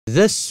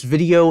This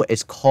video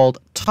is called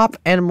Top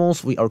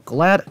Animals We Are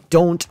Glad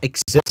Don't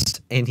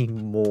Exist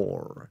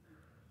Anymore.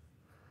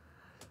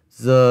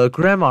 The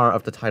grammar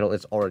of the title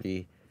is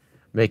already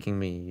making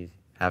me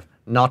have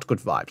not good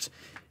vibes.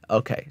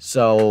 Okay,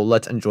 so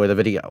let's enjoy the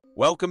video.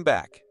 Welcome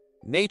back,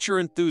 nature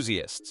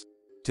enthusiasts.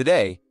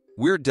 Today,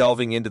 we're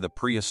delving into the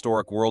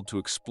prehistoric world to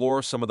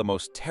explore some of the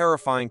most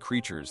terrifying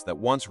creatures that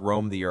once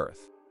roamed the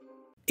earth.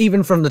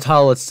 Even from the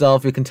title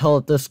itself, you can tell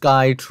that this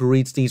guy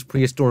treats these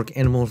prehistoric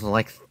animals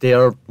like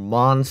they're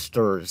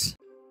monsters.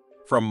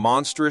 From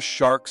monstrous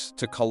sharks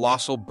to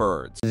colossal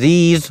birds.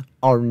 These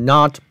are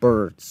not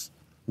birds.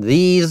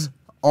 These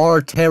are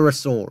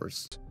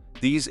pterosaurs.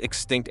 These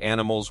extinct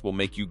animals will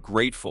make you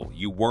grateful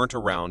you weren't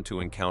around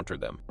to encounter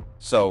them.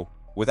 So,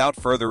 without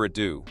further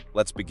ado,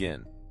 let's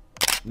begin.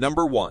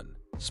 Number 1.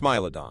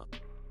 Smilodon.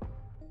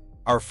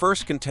 Our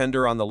first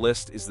contender on the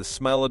list is the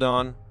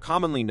Smilodon,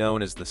 commonly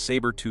known as the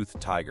saber-toothed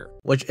tiger.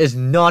 Which is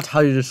not how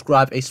you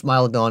describe a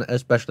Smilodon,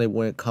 especially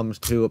when it comes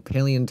to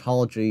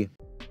paleontology.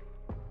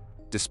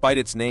 Despite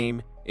its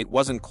name, it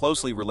wasn't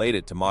closely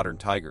related to modern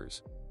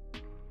tigers.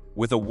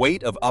 With a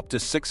weight of up to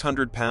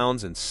 600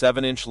 pounds and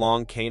 7-inch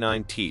long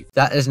canine teeth.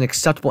 That is an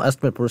acceptable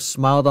estimate for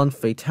Smilodon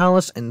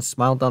fatalis and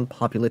Smilodon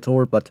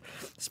populator, but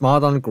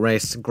Smilodon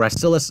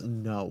gracilis,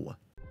 no.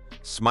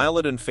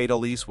 Smilodon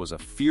fatalis was a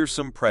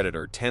fearsome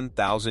predator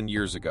 10,000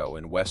 years ago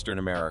in Western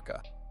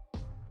America.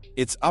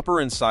 Its upper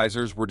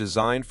incisors were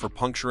designed for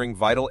puncturing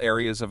vital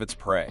areas of its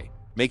prey,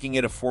 making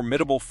it a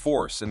formidable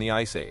force in the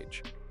Ice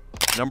Age.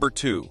 Number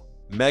 2.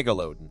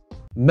 Megalodon.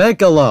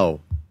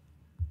 Megalo.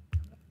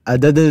 I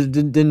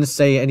didn't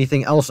say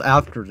anything else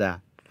after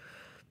that.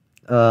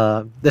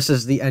 This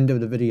is the end of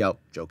the video.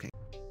 Joking.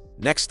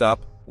 Next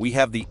up, we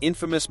have the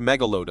infamous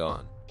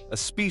Megalodon, a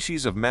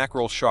species of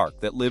mackerel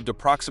shark that lived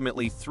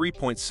approximately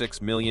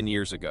 3.6 million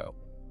years ago.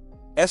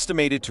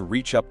 Estimated to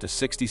reach up to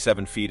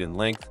 67 feet in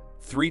length,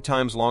 3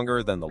 times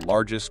longer than the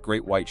largest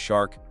great white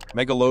shark,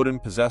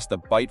 Megalodon possessed a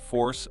bite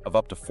force of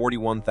up to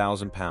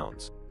 41,000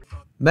 pounds.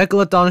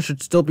 Megalodon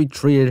should still be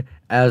treated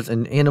as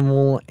an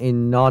animal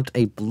and not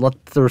a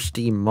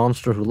bloodthirsty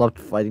monster who loved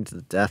fighting to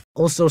the death.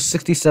 Also,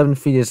 67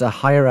 feet is a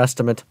higher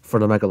estimate for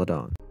the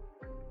Megalodon.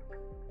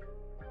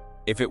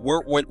 If it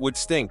weren't what would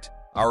stink,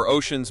 our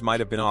oceans might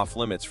have been off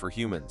limits for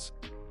humans.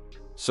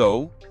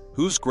 So,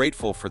 who's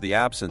grateful for the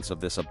absence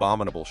of this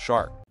abominable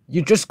shark?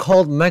 You just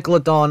called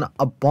Megalodon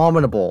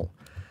abominable,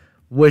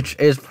 which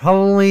is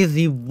probably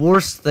the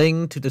worst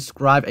thing to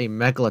describe a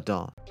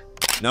Megalodon.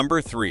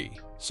 Number 3.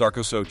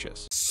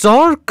 Sarcosuchus.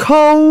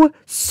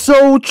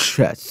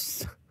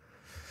 Sarcosuchus.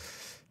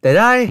 Did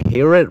I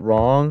hear it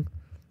wrong?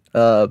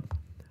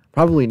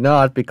 Probably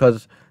not,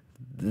 because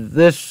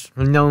this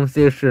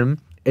pronunciation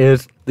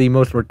is the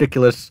most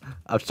ridiculous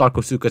of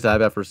Sarcosuchus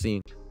I've ever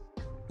seen.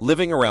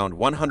 Living around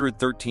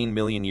 113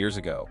 million years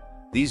ago,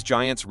 these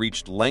giants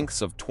reached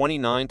lengths of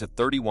 29 to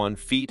 31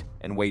 feet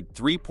and weighed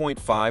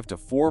 3.5 to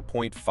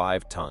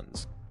 4.5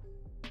 tons.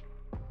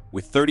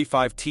 With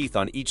 35 teeth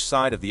on each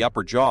side of the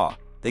upper jaw,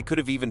 they could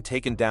have even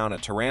taken down a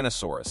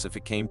Tyrannosaurus if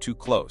it came too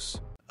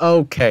close.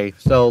 Okay,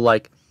 so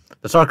like,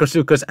 the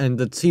Sarcosuchus and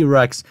the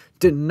T-Rex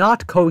did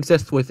not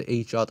coexist with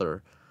each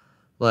other.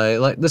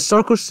 Like the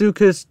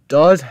Sarcosuchus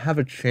does have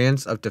a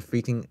chance of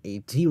defeating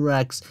a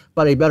T-Rex,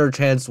 but a better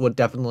chance would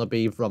definitely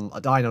be from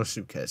a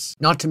Dinosuchus.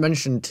 Not to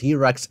mention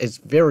T-Rex is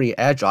very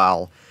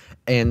agile,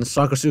 and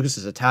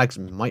Sarcosuchus' attacks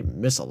might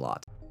miss a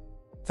lot.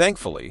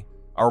 Thankfully,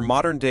 our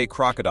modern-day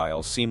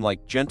crocodiles seem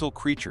like gentle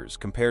creatures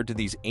compared to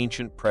these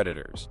ancient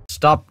predators.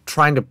 Stop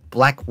trying to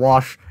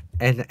blackwash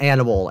an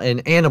animal. A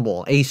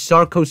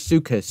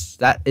Sarcosuchus.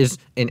 That is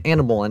an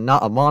animal and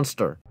not a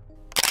monster.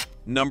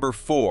 Number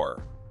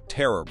 4.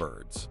 Terror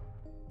birds.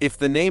 If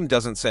the name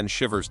doesn't send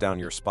shivers down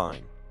your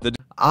spine,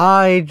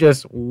 I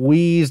just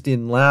wheezed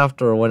in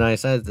laughter when I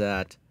said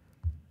that.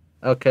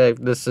 Okay,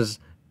 this is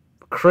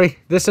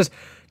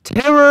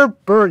terror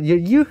bird.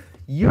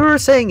 You're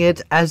saying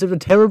it as if a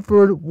terror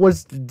bird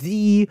was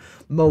the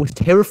most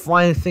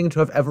terrifying thing to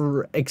have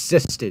ever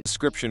existed.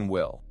 Description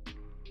will.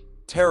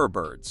 Terror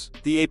birds,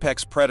 the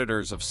apex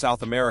predators of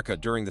South America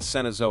during the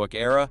Cenozoic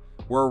era,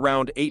 were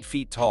around 8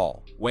 feet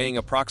tall, weighing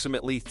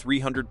approximately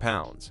 300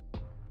 pounds.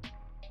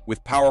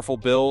 With powerful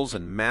bills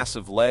and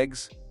massive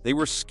legs, they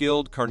were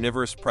skilled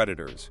carnivorous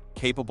predators,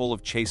 capable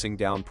of chasing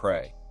down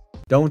prey.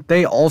 Don't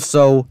they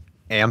also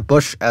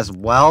ambush as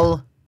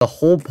well? The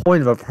whole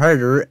point of a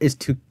predator is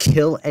to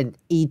kill and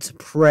eat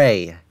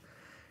prey.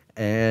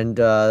 And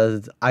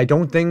I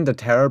don't think the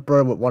terror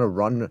bird would want to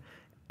run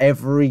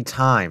every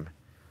time.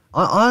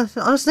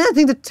 Honestly, I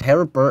think the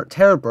terror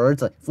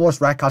birds, like Forest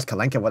Ratcos,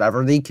 Kalenka,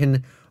 whatever, they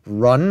can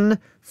run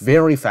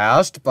very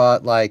fast,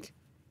 but like,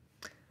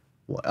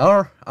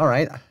 well,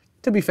 alright.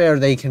 To be fair,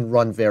 they can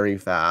run very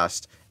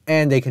fast,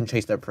 and they can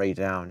chase their prey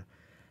down.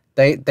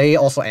 They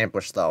also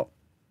ambush, though.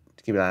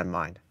 Keep that in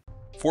mind.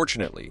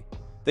 Fortunately,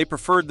 they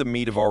preferred the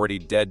meat of already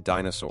dead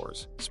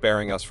dinosaurs,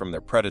 sparing us from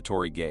their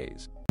predatory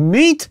gaze.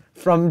 Meat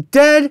from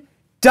dead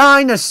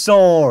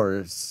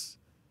dinosaurs!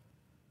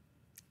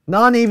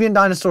 Non-avian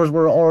dinosaurs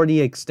were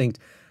already extinct.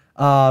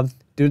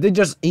 Do they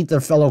just eat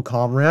their fellow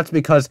comrades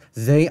because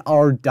they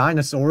are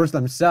dinosaurs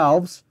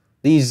themselves?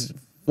 These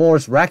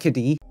forest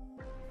rackety.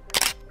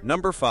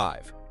 Number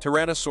 5.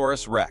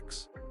 Tyrannosaurus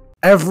rex.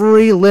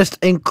 Every list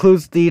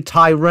includes the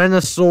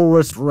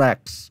Tyrannosaurus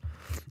rex.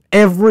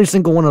 Every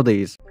single one of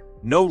these.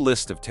 No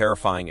list of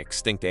terrifying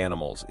extinct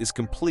animals is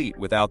complete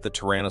without the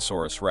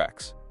Tyrannosaurus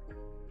rex.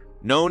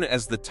 Known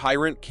as the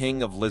tyrant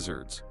king of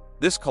lizards,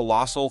 this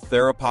colossal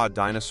theropod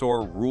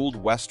dinosaur ruled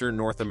western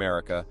North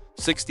America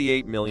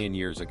 68 million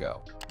years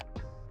ago.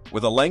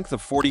 With a length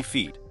of 40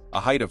 feet, a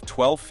height of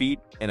 12 feet,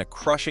 and a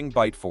crushing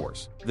bite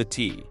force, the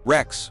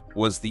T-Rex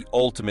was the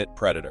ultimate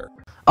predator.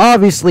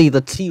 Obviously, the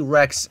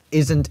T-Rex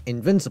isn't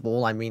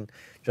invincible. I mean,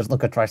 just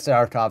look at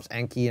Triceratops,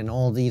 Anki, and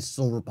all these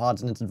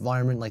sauropods in its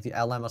environment, like the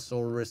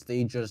Alamosaurus.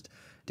 They just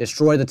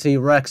destroy the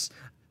T-Rex.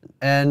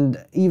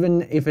 And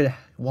even if it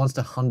wants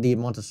to hunt the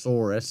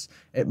Montosaurus,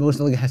 it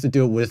mostly has to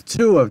do it with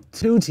two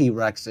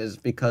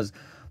T-Rexes, because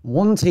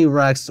one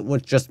T-Rex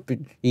would just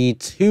be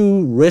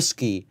too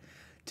risky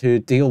to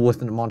deal with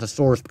the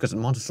Montosaurus, because the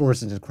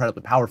Montosaurus is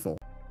incredibly powerful.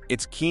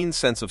 Its keen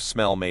sense of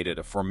smell made it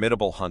a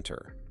formidable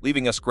hunter,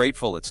 leaving us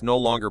grateful it's no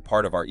longer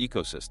part of our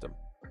ecosystem.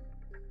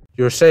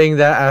 You're saying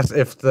that as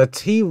if the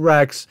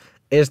T-Rex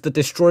is the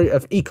destroyer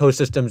of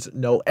ecosystems.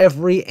 No,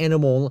 every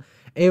animal,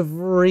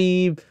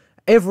 everything,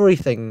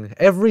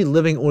 every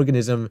living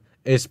organism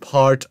is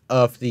part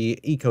of the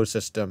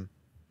ecosystem.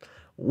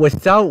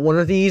 Without one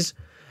of these,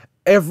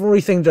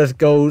 everything just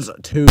goes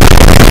to...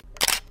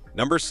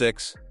 Number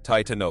 6.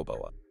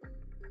 Titanoboa.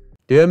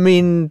 Do you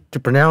mean to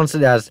pronounce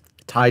it as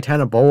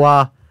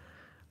Titanoboa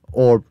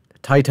or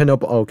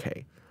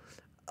Titanoboa?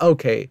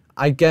 Okay,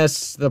 I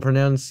guess the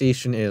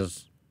pronunciation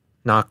is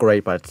not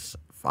great, but it's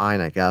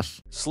fine, I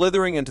guess.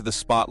 Slithering into the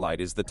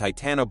spotlight is the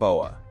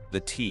Titanoboa, the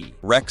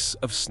T-Rex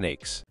of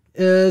snakes.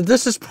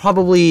 This is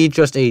probably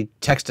just a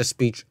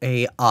text-to-speech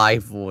AI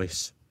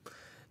voice.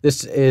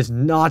 This is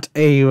not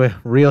a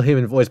real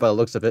human voice by the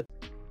looks of it.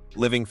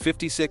 Living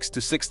 56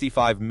 to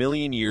 65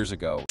 million years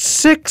ago.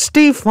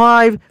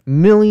 65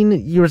 million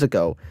years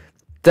ago.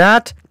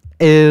 That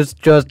is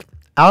just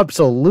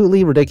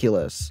absolutely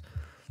ridiculous.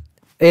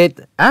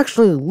 It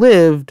actually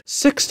lived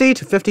 60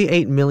 to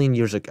 58 million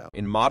years ago.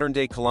 In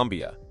modern-day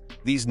Colombia,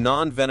 these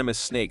non-venomous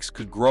snakes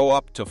could grow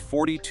up to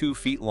 42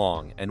 feet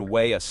long and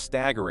weigh a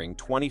staggering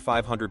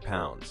 2,500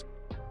 pounds.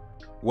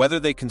 Whether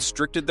they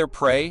constricted their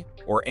prey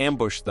or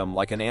ambushed them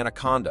like an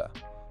anaconda,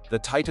 the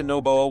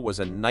Titanoboa was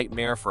a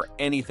nightmare for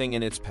anything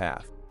in its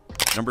path.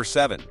 Number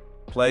 7.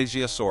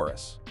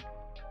 Plesiosaurus.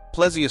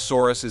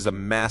 Plesiosaurus is a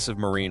massive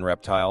marine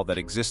reptile that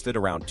existed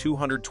around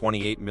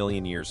 228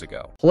 million years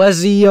ago.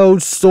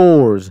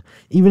 Plesiosaurs.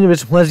 Even if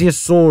it's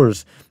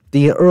plesiosaurs,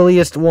 the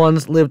earliest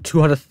ones lived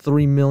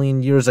 203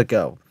 million years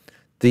ago.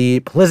 The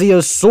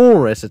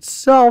Plesiosaurus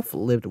itself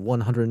lived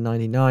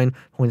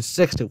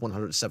 199.6 to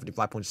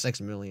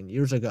 175.6 million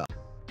years ago.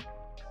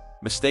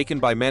 Mistaken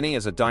by many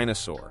as a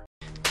dinosaur,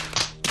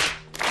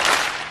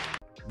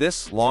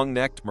 this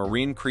long-necked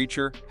marine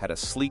creature had a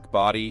sleek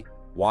body,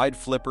 wide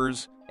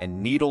flippers,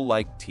 and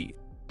needle-like teeth.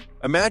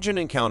 Imagine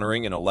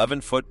encountering an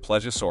 11-foot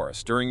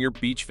Plesiosaurus during your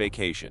beach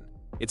vacation.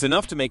 It's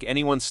enough to make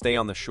anyone stay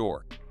on the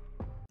shore.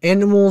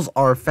 Animals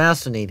are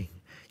fascinating.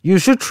 You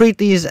should treat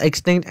these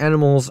extinct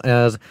animals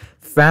as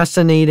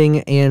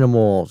fascinating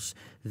animals,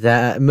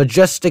 that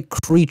majestic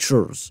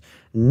creatures,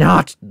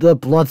 not the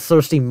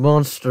bloodthirsty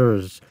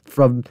monsters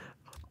from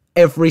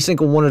every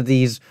single one of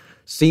these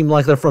seem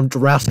like they're from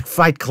Jurassic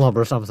Fight Club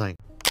or something.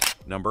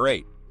 Number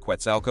 8.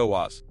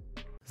 Quetzalcoatlus.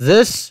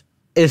 This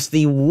is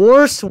the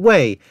worst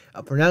way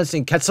of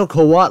pronouncing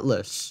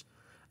Quetzalcoatlus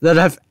that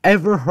I've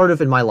ever heard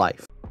of in my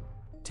life.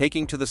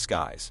 Taking to the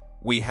skies,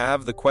 we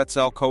have the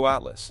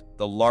Quetzalcoatlus,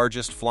 the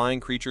largest flying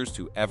creatures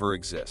to ever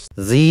exist.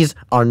 These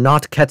are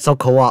not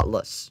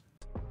Quetzalcoatlus.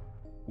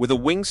 With a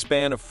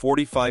wingspan of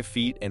 45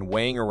 feet and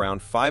weighing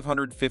around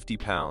 550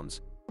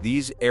 pounds,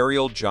 these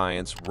aerial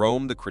giants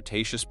roamed the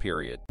Cretaceous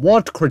period.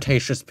 What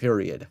Cretaceous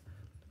period?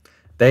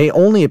 They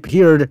only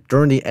appeared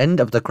during the end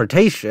of the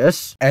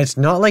Cretaceous, and it's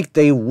not like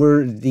they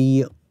were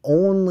the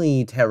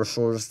only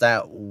pterosaurs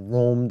that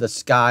roamed the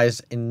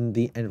skies in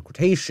the end of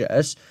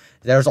Cretaceous.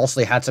 There's also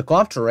the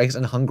Hatzecopteryx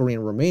in Hungary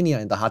and Romania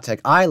in the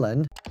Hatzec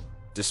Island.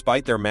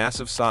 Despite their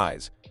massive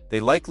size, they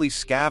likely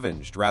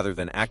scavenged rather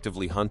than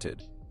actively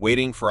hunted,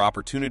 waiting for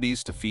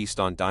opportunities to feast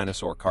on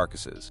dinosaur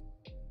carcasses.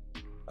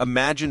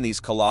 Imagine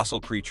these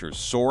colossal creatures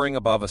soaring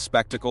above a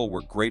spectacle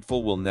we're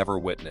grateful we'll never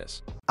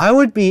witness. I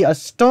would be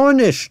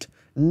astonished,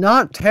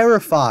 not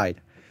terrified.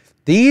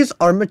 These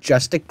are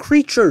majestic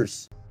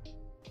creatures.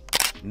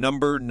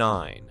 Number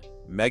 9.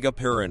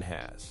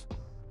 Megapiranhas.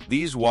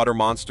 These water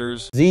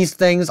monsters, These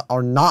things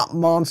are not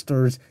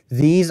monsters.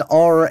 These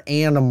are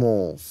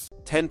animals.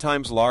 10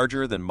 times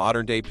larger than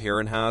modern-day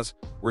piranhas,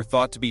 were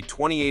thought to be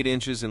 28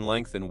 inches in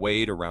length and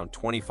weighed around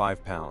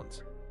 25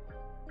 pounds.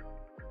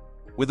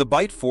 With a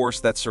bite force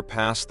that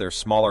surpassed their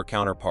smaller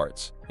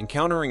counterparts,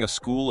 encountering a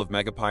school of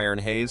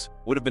megapiranhas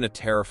would have been a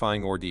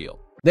terrifying ordeal.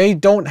 They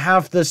don't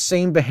have the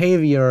same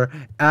behavior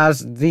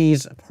as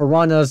these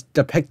piranhas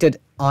depicted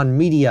on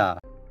media.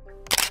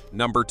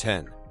 Number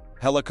 10.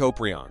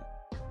 Helicoprion.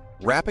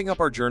 Wrapping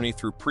up our journey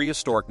through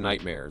prehistoric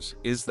nightmares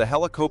is the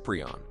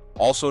helicoprion,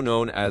 also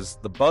known as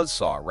the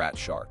buzzsaw rat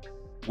shark,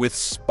 with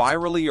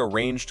spirally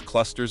arranged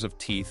clusters of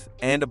teeth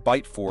and a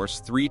bite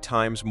force 3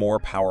 times more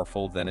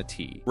powerful than a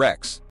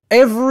T-Rex.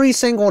 Every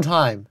single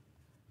time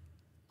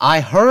I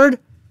heard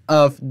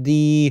of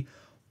the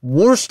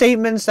worst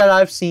statements that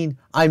I've seen,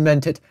 I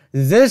meant it.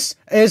 This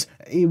is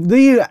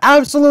the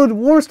absolute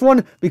worst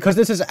one because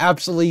this is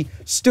absolutely,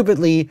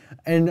 stupidly,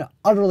 and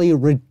utterly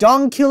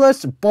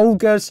redonkulous,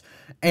 bogus,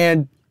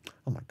 and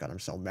oh my god, I'm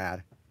so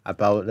mad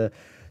about it.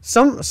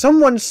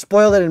 Someone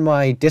spoiled it in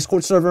my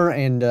Discord server,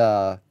 and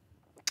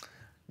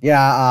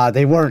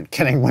they weren't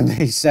kidding when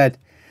they said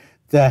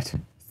that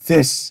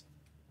this.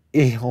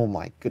 Oh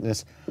my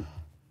goodness,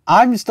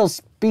 I'm still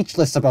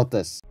speechless about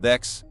this.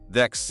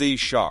 Sea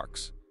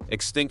sharks,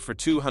 extinct for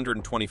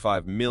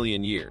 225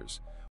 million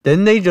years.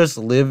 Didn't they just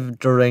live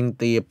during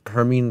the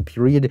Permian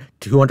period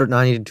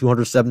 290 to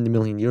 270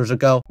 million years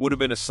ago? Would have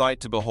been a sight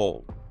to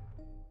behold.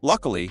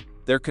 Luckily,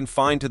 they're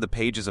confined to the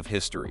pages of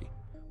history,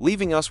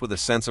 leaving us with a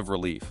sense of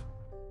relief.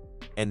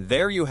 And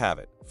there you have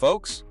it,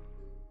 folks.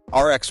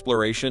 Our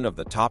exploration of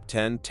the top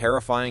 10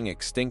 terrifying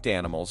extinct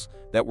animals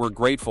that we're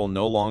grateful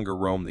no longer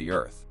roam the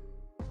earth.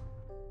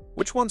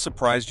 Which one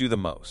surprised you the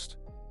most?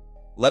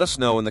 Let us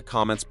know in the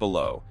comments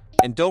below,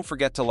 and don't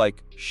forget to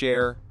like,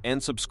 share,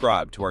 and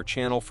subscribe to our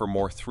channel for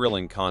more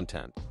thrilling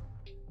content.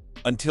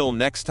 Until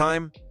next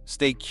time,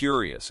 stay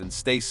curious and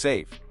stay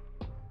safe.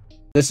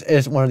 This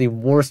is one of the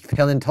worst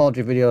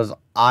paleontology videos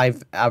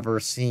I've ever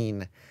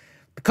seen.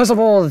 Because of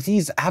all of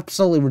these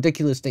absolutely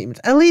ridiculous statements.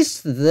 At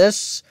least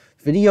this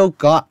video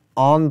got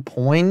on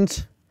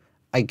point,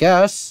 I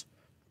guess.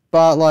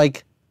 But,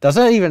 like, does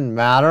it even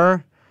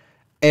matter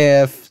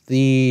if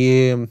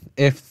the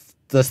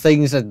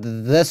things that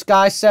this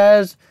guy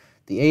says,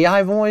 the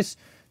AI voice,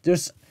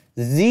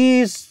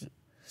 these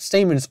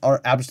statements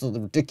are absolutely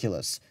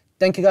ridiculous.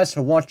 Thank you guys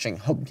for watching.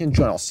 Hope you can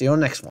join. I'll see you on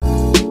the next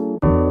one.